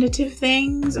imaginative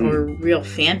things or real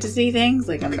fantasy things.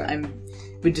 Like, I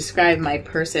would describe my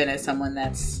person as someone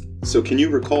that's... So can you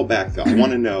recall back though? I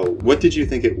want to know, what did you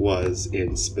think it was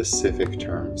in specific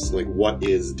terms? Like, what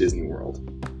is Disney World?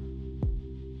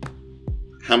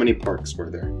 How many parks were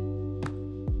there?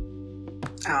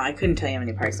 Oh, I couldn't tell you how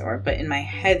many parks there were, but in my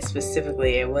head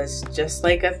specifically, it was just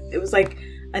like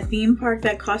a theme park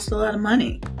that cost a lot of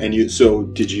money. And it's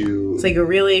like a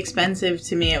really expensive,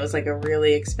 to me, it was like a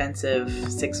really expensive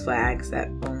Six Flags that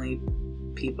only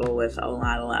people with a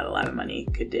lot of money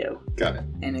could do. Got it.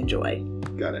 And enjoy.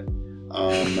 Got it.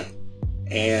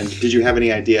 And did you have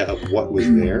any idea of what was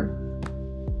there?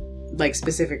 Like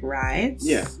specific rides?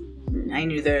 Yeah. I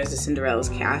knew there was a Cinderella's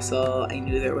Castle. I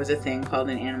knew there was a thing called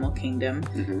an Animal Kingdom.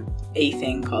 Mm-hmm. A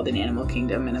thing called an Animal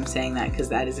Kingdom. And I'm saying that because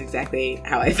that is exactly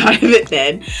how I thought of it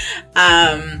then.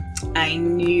 I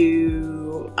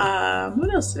knew...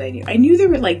 what else did I know? I knew there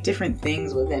were like different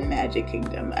things within Magic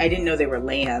Kingdom. I didn't know they were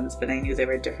lands, but I knew there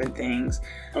were different things.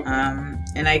 Okay.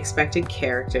 And I expected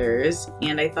characters.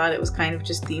 And I thought it was kind of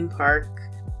just theme park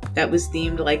that was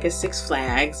themed like a Six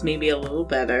Flags, maybe a little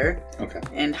better. Okay.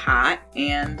 And hot,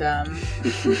 and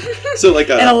so like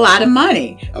and a lot of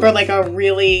money for like a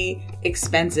really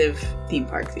expensive theme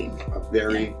park theme. A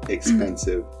very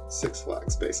expensive Six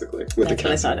Flags, basically. That's what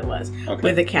I thought it was. Okay.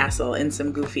 With a castle and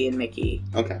some Goofy and Mickey.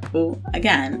 Okay. Well,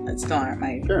 again, that still aren't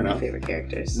my favorite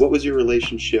characters. What was your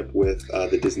relationship with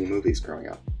the Disney movies growing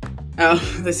up? Oh,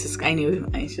 I knew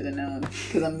I should have known,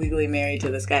 because I'm legally married to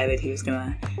this guy that he was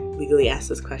going to legally ask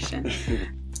this question.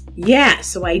 Yeah,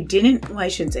 so I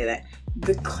shouldn't say that.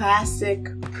 The classic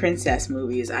princess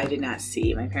movies I did not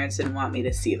see. My parents didn't want me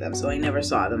to see them, so I never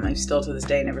saw them. I've still to this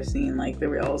day never seen like the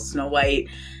real Snow White,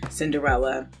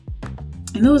 Cinderella.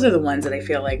 And those are the ones that I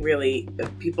feel like really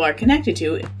people are connected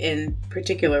to, in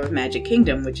particular with Magic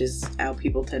Kingdom, which is how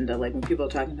people tend to, like, when people are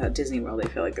talking about Disney World, they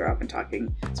feel like they're often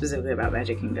talking specifically about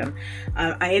Magic Kingdom.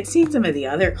 I had seen some of the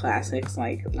other classics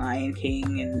like Lion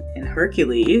King and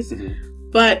Hercules,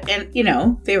 But, and, you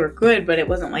know, they were good, but it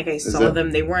wasn't like I saw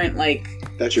them. They weren't, like,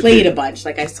 that's your played favorite. A bunch.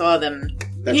 Like, I saw them,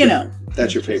 that's you your, know.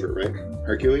 That's your favorite, right?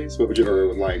 Hercules? What would you,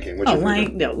 or Lion King? What's your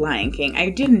favorite? Lion King. I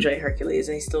did enjoy Hercules.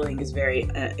 I still think it's very,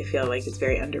 I feel like it's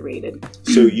very underrated.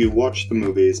 So you watched the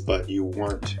movies, but you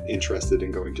weren't interested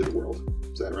in going to the world.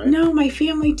 Is that right? No, my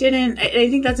family didn't. I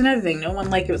think that's another thing. No one,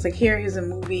 like, it was like, here's a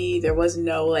movie. There was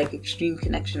no, like, extreme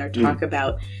connection or talk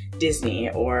about Disney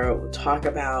or talk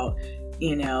about,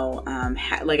 you know,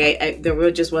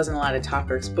 there just wasn't a lot of talk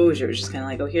or exposure. It was just kind of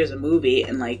like, oh, here's a movie.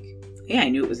 And, like, yeah, I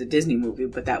knew it was a Disney movie,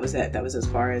 but that was it. That was as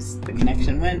far as the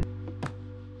connection went.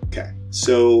 Okay.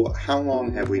 So how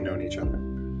long have we known each other?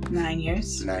 9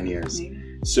 years. 9 years. Maybe.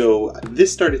 So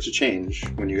this started to change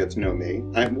when you got to know me.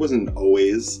 I wasn't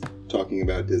always talking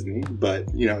about Disney,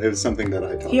 but, you know, it was something that I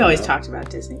talked about. He always talked about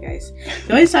Disney, guys.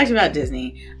 He always talked about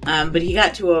Disney, but he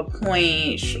got to a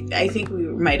point, I think we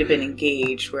might have been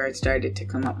engaged, where it started to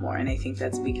come up more, and I think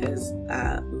that's because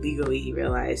legally he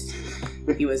realized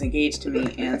he was engaged to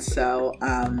me, and so,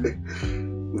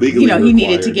 legally, you know, he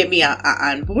needed to get me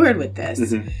on board with this.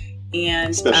 Mm-hmm. And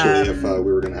especially if we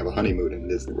were going to have a honeymoon in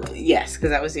Disney World. Yes, because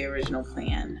that was the original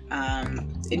plan.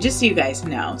 And just so you guys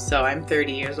know, so I'm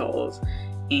 30 years old,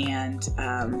 and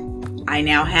I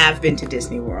now have been to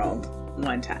Disney World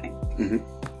one time. Mm-hmm.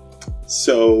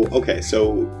 So, okay,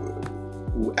 so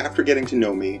after getting to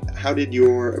know me, how did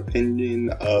your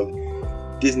opinion of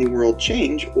Disney World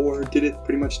change, or did it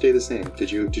pretty much stay the same? Did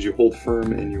you hold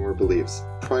firm in your beliefs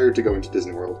prior to going to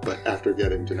Disney World, but after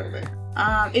getting to know me?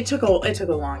 It took a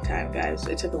long time, guys.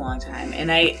 It took a long time,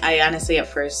 and I honestly at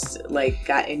first, like,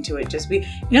 got into it just you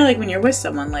know, like when you're with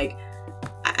someone, like,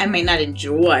 I might not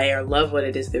enjoy or love what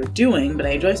it is they're doing, but I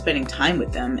enjoy spending time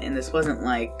with them, and this wasn't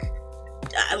like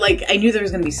I knew there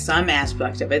was going to be some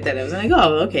aspect of it that I was like,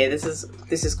 oh, okay, this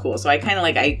is cool. So I kind of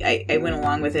like I went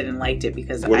along with it and liked it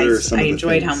because I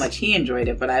enjoyed how much he enjoyed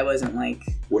it, but I wasn't like.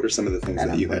 What are some of the things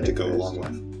that you had to go along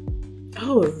with?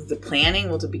 Oh, the planning.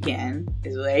 Well, to begin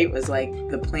was like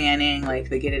the planning, like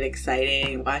the get it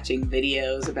exciting, watching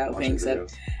videos about things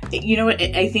that, you know what,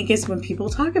 I think is when people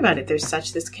talk about it, there's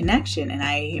such this connection. And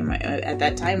I, at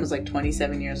that time, was like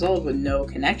 27 years old with no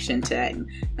connection to it,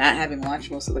 not having watched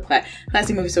most of the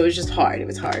classic movies. So it was just hard. It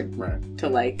was hard to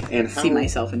like see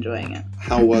myself enjoying it.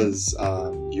 How was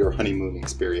your honeymoon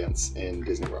experience in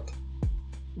Disney World?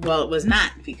 Well, it was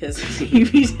not, because we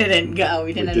didn't go.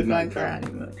 We didn't end up going for a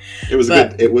honeymoon.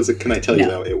 Can I tell you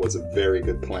though, it was a very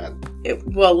good plan.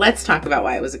 Well, let's talk about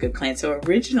why it was a good plan. So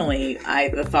originally,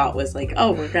 the thought was like,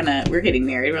 oh, we're getting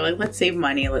married. We're like, let's save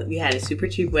money. We had a super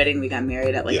cheap wedding. We got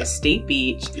married at like a state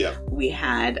beach. Yeah. We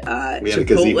had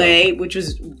Chipotle, which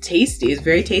was tasty. It was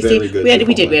very tasty. Very good.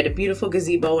 We had a beautiful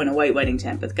gazebo and a white wedding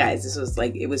tent. But guys, this was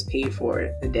like, it was paid for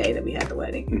the day that we had the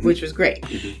wedding, which was great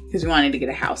because we wanted to get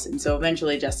a house. And so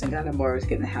eventually Justin got on board with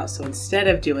getting the house. So instead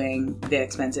of doing the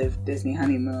expensive Disney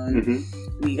honeymoon,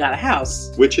 we got a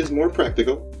house, which is more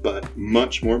practical, but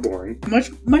much more boring.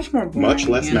 Much more boring. Much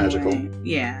less magical.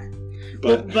 Yeah.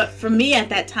 But for me at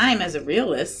that time, as a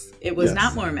realist, it was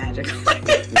not more magical.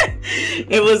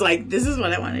 It was like, this is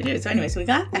what I want to do. So anyway, so we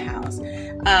got the house.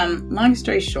 Long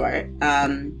story short,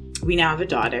 we now have a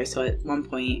daughter. So at one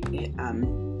point,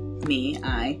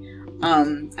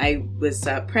 I was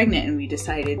pregnant, and we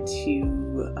decided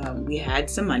to, we had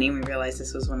some money, and we realized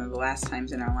this was one of the last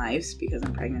times in our lives, because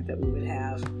I'm pregnant, that we would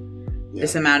have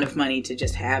this amount of money to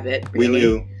just have it. Really. We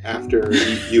knew after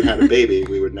you had a baby,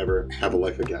 we would never have a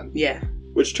life again. Yeah.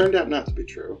 Which turned out not to be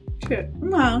true. True.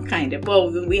 Well, kind of.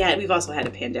 Well, we've also had a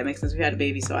pandemic since we had a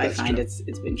baby, so That's I find true.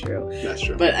 it's been true. That's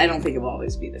true. But I don't think it will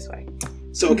always be this way.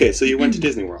 So, okay, so you went to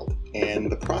Disney World,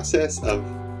 and the process of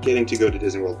getting to go to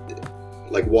Disney World,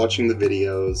 like watching the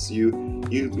videos,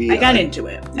 I got into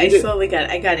it.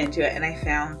 I got into it, and I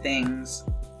found things.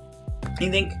 I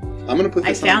think I'm gonna put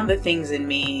this I found the things in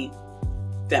me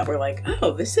that were like,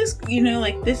 oh, this is,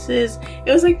 it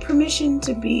was like permission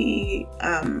to be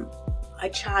a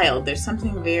child. There's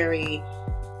something very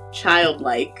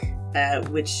childlike,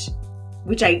 which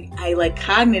I like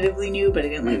cognitively knew, but I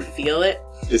didn't like feel it.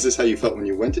 Is this how you felt when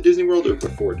you went to Disney World, or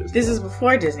before Disney World? This is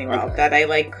before Disney World, that I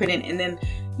like couldn't. And then,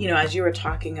 as you were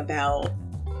talking about,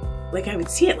 like, I would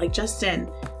see it, like,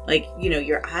 Justin, like,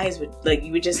 your eyes would, like, they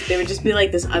would just be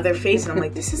like this other face, and I'm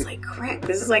like, this is like crack.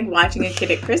 This is like watching a kid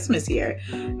at Christmas here.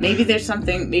 Maybe there's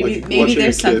something. Maybe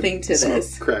there's something to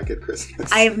this. Crack at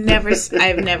Christmas. I have never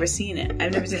seen it.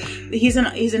 I've never seen. He's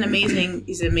an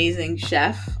amazing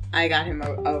chef. I got him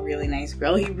a really nice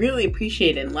grill. He really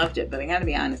appreciated and loved it. But I got to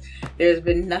be honest, there's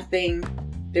nothing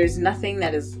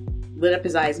that has lit up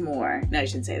his eyes more. No, I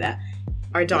shouldn't say that.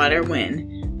 Our daughter,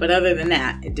 Wynn, But other than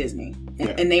that, Disney.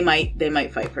 Yeah. And they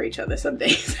might fight for each other some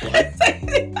days.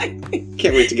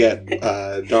 Can't wait to get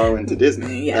Darwin to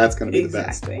Disney. Yeah, that's going to be the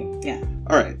best. Yeah.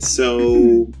 All right,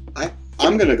 so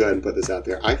I'm going to go ahead and put this out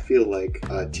there. I feel like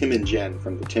Tim and Jen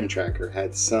from the Tim Tracker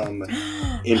had some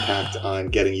impact on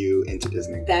getting you into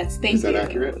Disney. Is that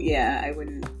accurate? Yeah, I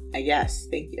wouldn't. Yes,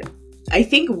 thank you. I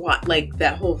think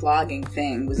that whole vlogging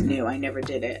thing was new. I never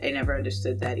did it. I never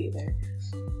understood that either.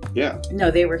 Yeah.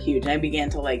 No, they were huge. I began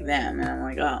to like them, and I'm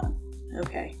like, oh,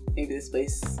 okay, maybe this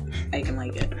place, I can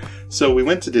like it. So we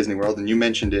went to Disney World, and you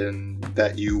mentioned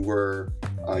that you were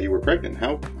pregnant.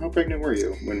 How pregnant were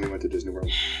you when we went to Disney World?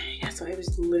 Yeah, so I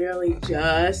was literally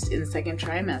just in the second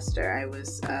trimester. I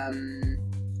was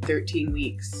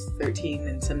 13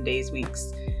 and some days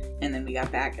weeks, and then we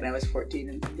got back, and I was 14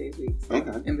 and some days weeks.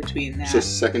 Okay. In between that. So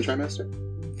second trimester?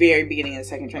 Very beginning of the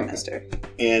second trimester. Okay.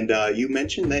 And you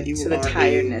mentioned that you the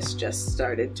tiredness just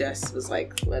was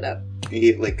like lit up.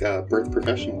 Like a birth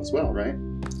professional as well, right?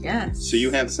 Yes. So you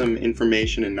have some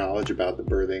information and knowledge about the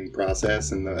birthing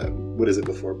process and what is it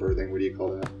before birthing? What do you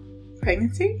call that?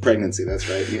 Pregnancy? Pregnancy, that's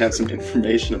right. You have some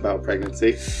information about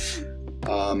pregnancy.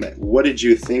 What did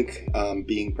you think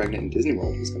being pregnant in Disney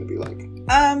World was going to be like?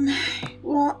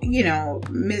 Well,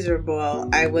 miserable.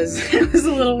 I was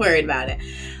a little worried about it.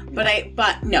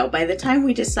 But no, by the time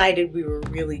we decided we were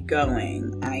really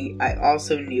going, I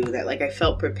also knew that, I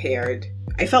felt prepared.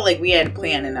 I felt like we had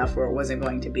planned enough where it wasn't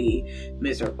going to be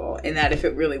miserable, and that if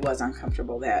it really was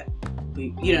uncomfortable, that we,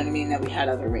 that we had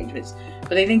other arrangements.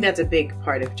 But I think that's a big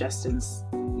part of Justin's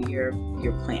your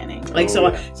planning.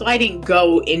 So I didn't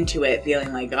go into it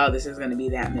feeling like, oh, this is going to be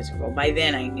that miserable. By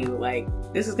then I knew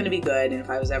this is going to be good, and if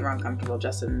I was ever uncomfortable,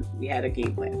 we had a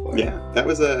game plan for it. Yeah, that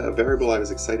was a variable I was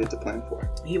excited to plan for.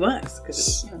 He was.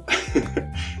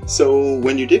 So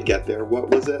when you did get there,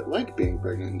 what was it like being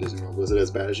pregnant in Disney World? Was it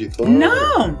as bad as you thought?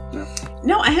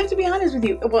 No, I have to be honest with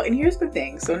you. Well, and here's the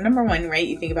thing. So number one, right,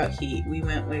 you think about heat. We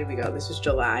went, where did we go? This was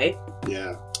July.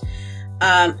 Yeah.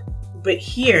 But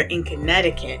here in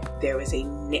Connecticut, there was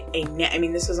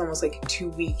this was almost like a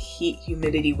 2-week heat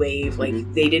humidity wave.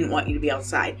 Mm-hmm. They didn't want you to be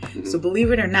outside. Mm-hmm. So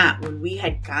believe it or not, when we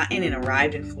had gotten and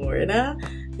arrived in Florida,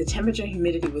 the temperature and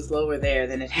humidity was lower there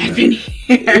than it had been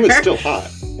here. It was still hot,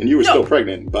 and you were still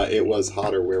pregnant, but it was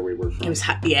hotter where we were from. It was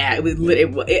hot. Yeah, it was.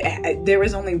 There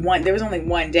was only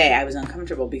one day I was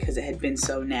uncomfortable because it had been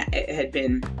so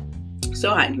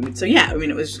hot and humid. So yeah,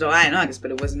 it was July and August, but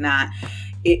it was not.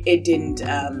 It didn't.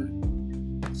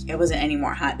 It wasn't any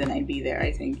more hot than I'd be there,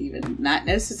 I think, even not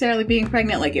necessarily being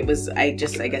pregnant. I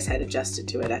guess had adjusted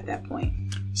to it at that point.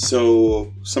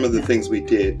 So some of the things we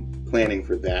did planning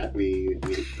for that, we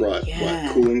brought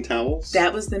cooling towels.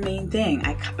 That was the main thing.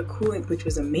 I cut a cooling, which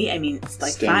was amazing. It's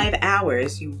like 5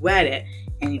 hours. You wet it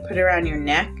and you put it around your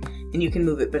neck and you can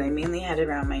move it. But I mainly had it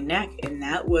around my neck, and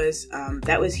that was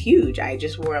huge. I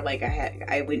just wore we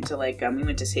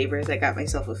went to Savers. I got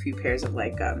myself a few pairs of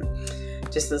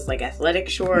just this athletic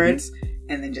shorts,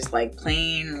 and then just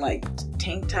plain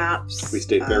tank tops. We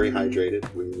stayed very hydrated.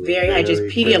 Very hydrated.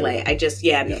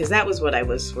 Pedialyte. Because that was what I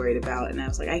was worried about, and I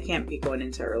was like, I can't be going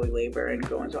into early labor and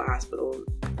going to a hospital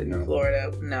in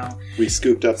Florida. No. We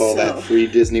scooped up all that free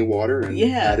Disney water and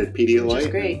added Pedialyte. Which is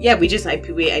great. Yeah,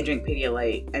 I drink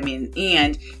Pedialyte.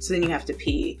 And so then you have to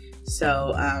pee.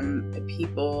 So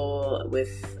people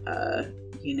with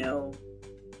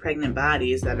pregnant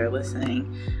bodies that are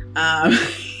listening,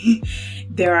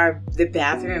 the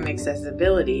bathroom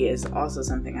accessibility is also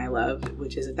something I loved,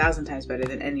 which is 1,000 times better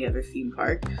than any other theme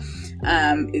park.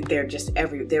 They're just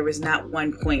there was not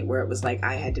one point where it was like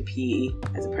I had to pee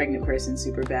as a pregnant person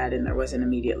super bad and there wasn't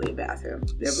immediately a bathroom.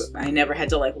 I never had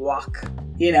to walk,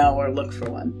 or look for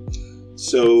one.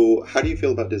 So how do you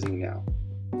feel about Disney now?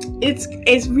 It's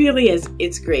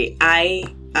great.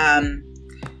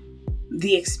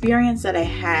 The experience that I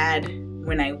had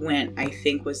when I went, I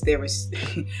think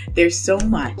there's so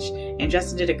much, and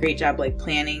Justin did a great job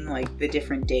planning the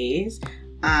different days.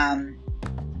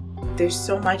 There's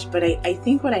so much, but I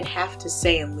think what I'd have to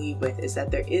say and leave with is that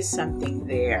there is something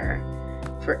there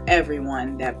for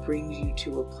everyone that brings you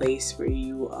to a place where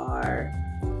you are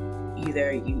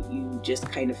either you just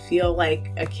kind of feel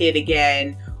like a kid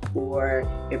again, or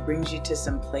it brings you to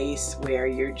some place where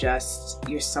you're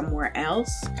somewhere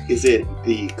else. Is it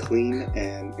the clean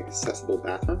and accessible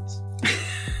bathrooms?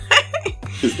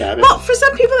 Is that it? Well, for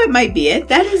some people that might be it.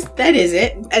 That is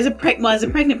it. As a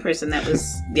pregnant person, that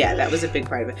was a big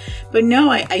part of it. But no,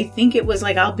 I think it was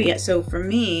so for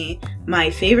me,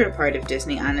 my favorite part of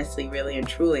Disney, honestly, really and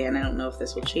truly, and I don't know if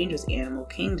this will change, was Animal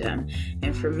Kingdom.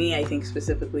 And for me, I think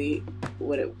specifically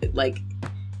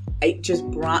I just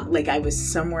brought, like I was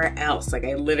somewhere else. Like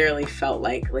I literally felt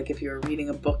like if you were reading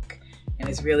a book and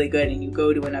it's really good and you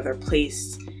go to another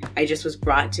place, I just was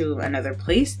brought to another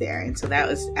place there. And so that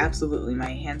was absolutely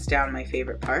hands down my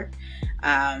favorite park.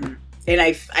 And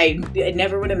I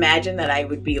never would imagine that I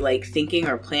would be like thinking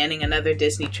or planning another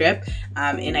Disney trip.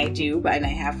 And I do, and I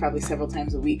have probably several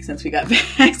times a week since we got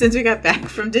back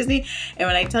from Disney. And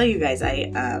when I tell you guys,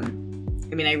 I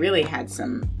really had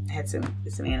some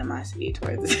animosity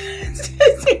towards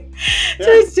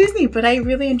Disney, but I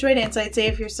really enjoyed it. And so I'd say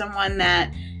if you're someone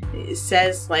that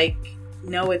says like,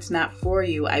 no, it's not for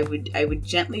you, I would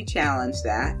gently challenge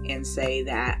that and say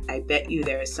that I bet you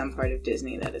there is some part of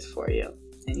Disney that is for you,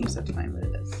 and you just have to find what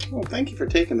it is. Well, thank you for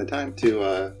taking the time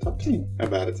to talk to me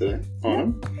about it today,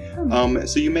 Autumn.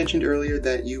 So you mentioned earlier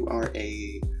that you are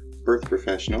a birth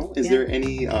professional. Is there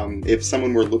any, if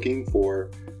someone were looking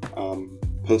for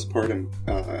postpartum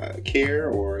care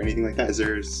or anything like that, is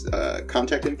there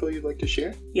contact info you'd like to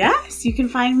share? Yes, you can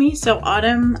find me. So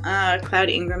Autumn Cloud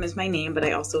Ingram is my name, but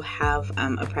I also have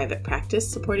a private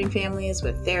practice supporting families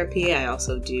with therapy. I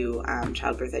also do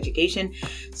childbirth education.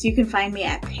 So you can find me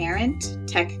at Parent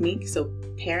Technique. So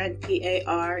Parent,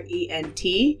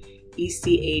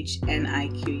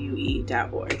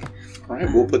 PARENTECHNIQUE.org. All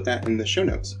right, we'll put that in the show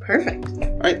notes. Perfect.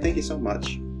 All right, thank you so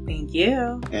much. Thank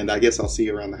you. And I guess I'll see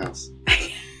you around the house.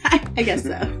 I guess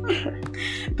so.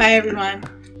 Bye, everyone.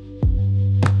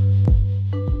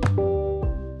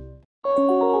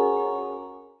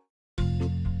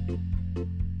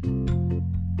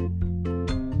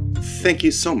 Thank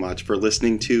you so much for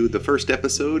listening to the first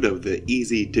episode of the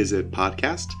Easy Dizzit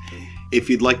podcast. If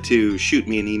you'd like to shoot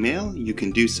me an email, you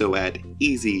can do so at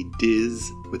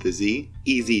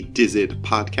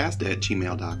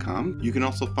easydizzitpodcast@gmail.com. You can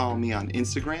also follow me on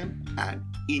Instagram at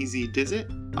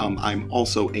easydizzit. I'm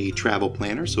also a travel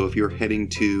planner, so if you're heading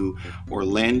to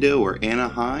Orlando or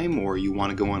Anaheim, or you want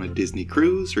to go on a Disney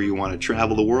cruise, or you want to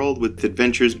travel the world with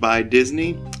Adventures by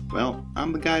Disney, well,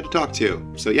 I'm the guy to talk to.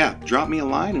 So yeah, drop me a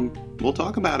line and we'll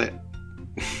talk about it.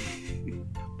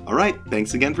 All right,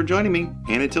 thanks again for joining me,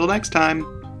 and until next time,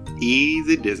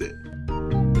 easy dizzit.